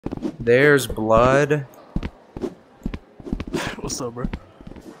There's blood. What's up, bro?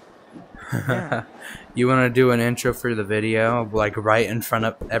 You want to do an intro for the video, like right in front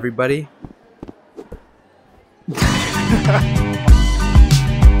of everybody?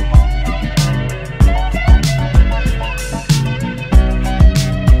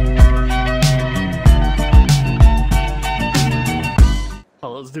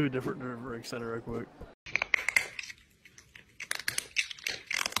 Oh, let's do a different rec center real quick.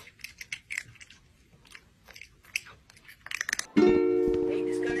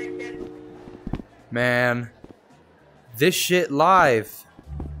 Man, this shit live.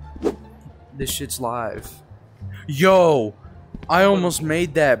 This shit's live. Yo, I almost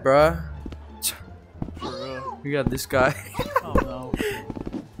made that, bruh. For real. We got this guy. Oh no.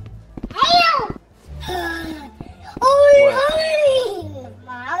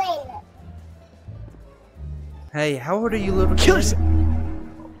 Hey, how old are you, little kid? Kill yourself.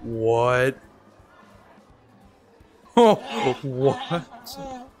 What? Oh, what?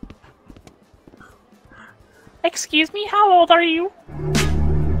 Excuse me, how old are you?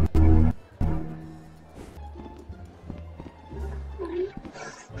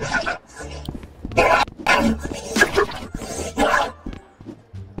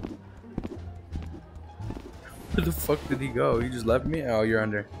 Where the fuck did he go? He just left me? Oh, you're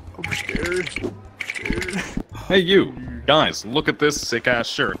under. I'm scared. Hey you, guys, look at this sick-ass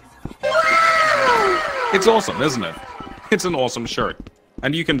shirt. It's awesome, isn't it? It's an awesome shirt.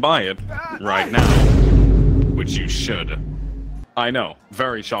 And you can buy it right now. Which you should. I know,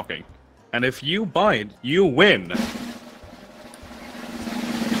 very shocking. And if you buy it, you win.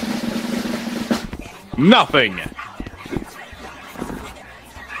 Nothing!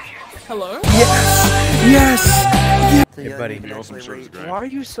 Hello? Yes! Hey, buddy. Awesome shirt is great. Why are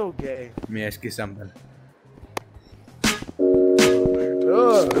you so gay? Let me ask you something.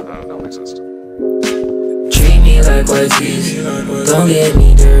 Don't exist. Treat me like white keys, don't get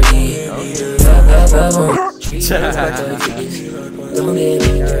me dirty. Treat me like white keys, don't get me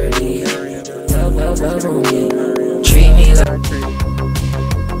dirty. Treat me like.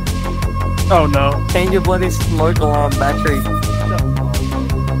 Oh no. Change your bloody smoke alarm battery.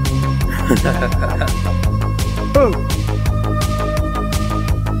 Boom.